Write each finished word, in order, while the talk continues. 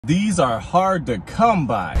These are hard to come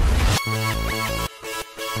by.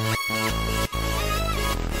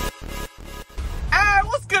 Hey,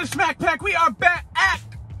 what's good, Smack Pack? We are back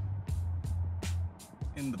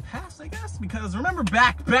in the past, I guess, because remember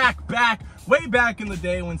way back in the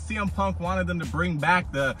day when CM Punk wanted them to bring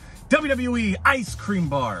back the WWE Ice Cream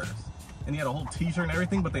bars. And he had a whole t-shirt and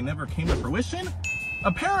everything, but they never came to fruition.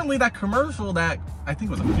 Apparently that commercial that, I think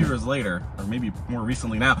it was a few years later, or maybe more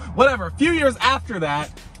recently now, whatever, a few years after that,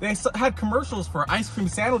 they had commercials for ice cream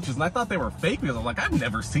sandwiches, and I thought they were fake because I'm like, I've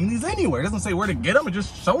never seen these anywhere. It doesn't say where to get them, it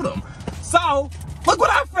just showed them. So, look what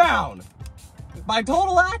I found! By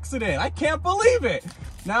total accident, I can't believe it!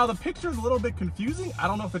 Now, the picture's a little bit confusing. I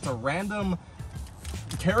don't know if it's a random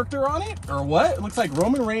character on it or what. It looks like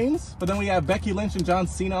Roman Reigns, but then we have Becky Lynch and John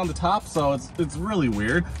Cena on the top, so it's really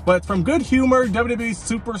weird. But from Good Humor, WWE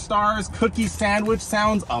Superstars cookie sandwich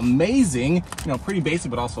sounds amazing. You know, pretty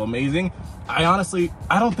basic, but also amazing. I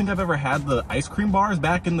don't think I've ever had the ice cream bars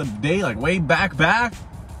back in the day, like way back,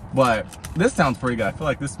 but this sounds pretty good. I feel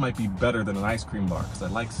like this might be better than an ice cream bar because I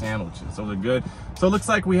like sandwiches, so they're good. So it looks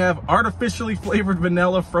like we have artificially flavored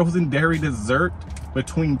vanilla frozen dairy dessert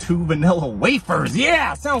between two vanilla wafers.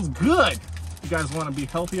 Yeah, sounds good. You guys want to be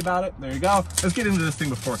healthy about it? There you go. Let's get into this thing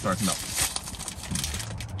before it starts melting.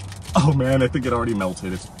 Oh man, I think it already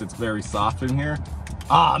melted. It's very soft in here.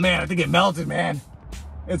 Ah man, I think it melted, man.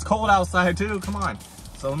 It's cold outside too, come on.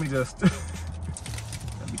 So let me just,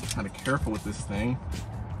 gotta be kind of careful with this thing.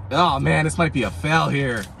 Oh man, this might be a fail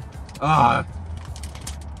here.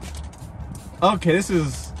 Okay, this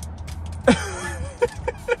is,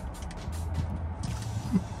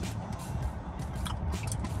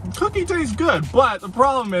 cookie tastes good, but the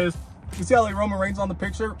problem is, you see how like Roman Reigns on the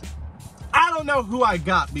picture? I don't know who I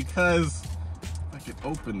got because if I could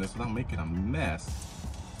open this without making a mess.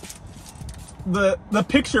 The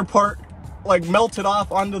picture part like melted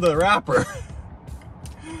off onto the wrapper.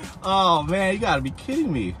 Oh man, you gotta be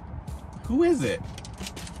kidding me. Who is it?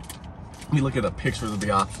 Let me look at the pictures of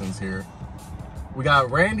the options here. We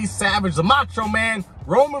got Randy Savage, the Macho Man,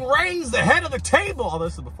 Roman Reigns, the head of the table. Oh,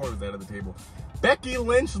 this is before he was the head of the table. Becky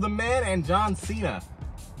Lynch, the man, and John Cena.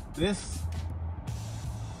 This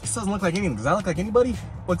doesn't look like anything. Does that look like anybody?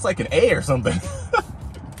 Looks like an A or something.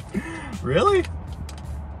 Really?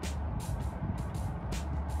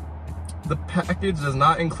 The package does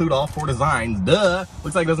not include all 4 designs. Duh.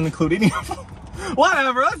 Looks like it doesn't include any of them.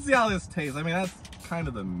 Whatever. Let's see how this tastes. I mean, that's kind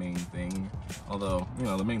of the main thing. Although, you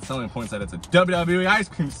know, the main selling point is that it's a WWE ice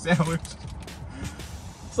cream sandwich.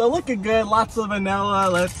 So looking good. Lots of vanilla.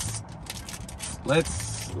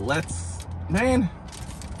 Let's, man,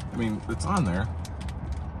 I mean, it's on there.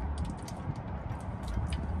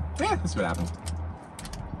 Yeah, let's see what happens.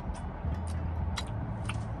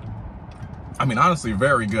 I mean, honestly,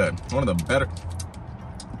 very good. One of the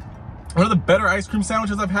better ice cream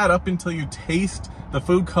sandwiches I've had up until you taste the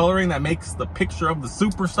food coloring that makes the picture of the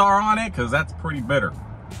superstar on it, because that's pretty bitter.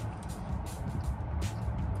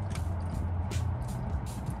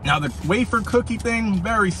 Now the wafer cookie thing,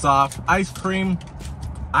 very soft. Ice cream.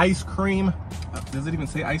 Does it even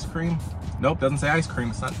say ice cream? Nope, doesn't say ice cream.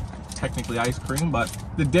 It's not technically ice cream, but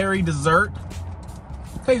the dairy dessert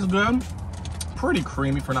tastes good. Pretty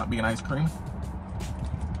creamy for not being ice cream.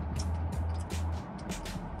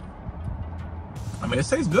 I mean, it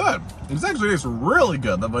tastes good. It actually tastes really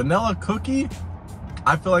good. The vanilla cookie,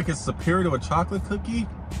 I feel like it's superior to a chocolate cookie.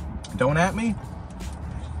 Don't at me.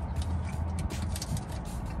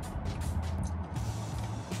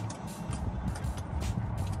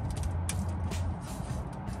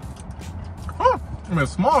 I mean,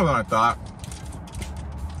 it's smaller than I thought,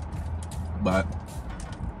 but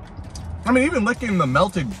I mean, even licking the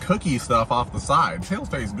melted cookie stuff off the side, still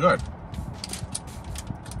tastes good.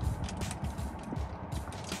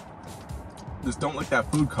 Just don't lick that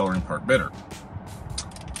food coloring part bitter.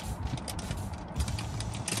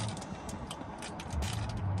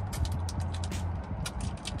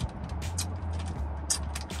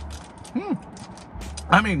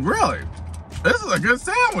 I mean, really, this is a good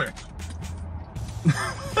sandwich.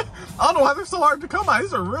 I don't know why they're so hard to come by.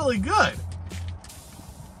 These are really good.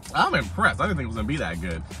 I'm impressed. I didn't think it was gonna be that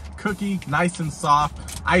good. Cookie, nice and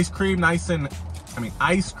soft. Ice cream, nice and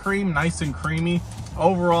creamy.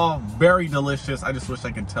 Overall, very delicious. I just wish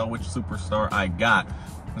I could tell which superstar I got.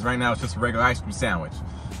 Because right now it's just a regular ice cream sandwich.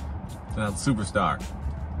 It's not superstar.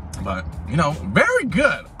 But, you know, very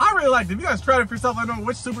good. I really liked it. If you guys tried it for yourself, let me know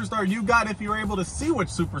which superstar you got, if you were able to see which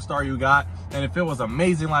superstar you got, and if it was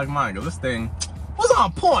amazing like mine. Because this thing was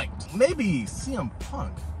on point. Maybe CM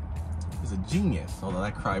Punk is a genius. Although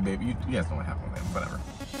that crybaby, you guys know what happened with him. Whatever.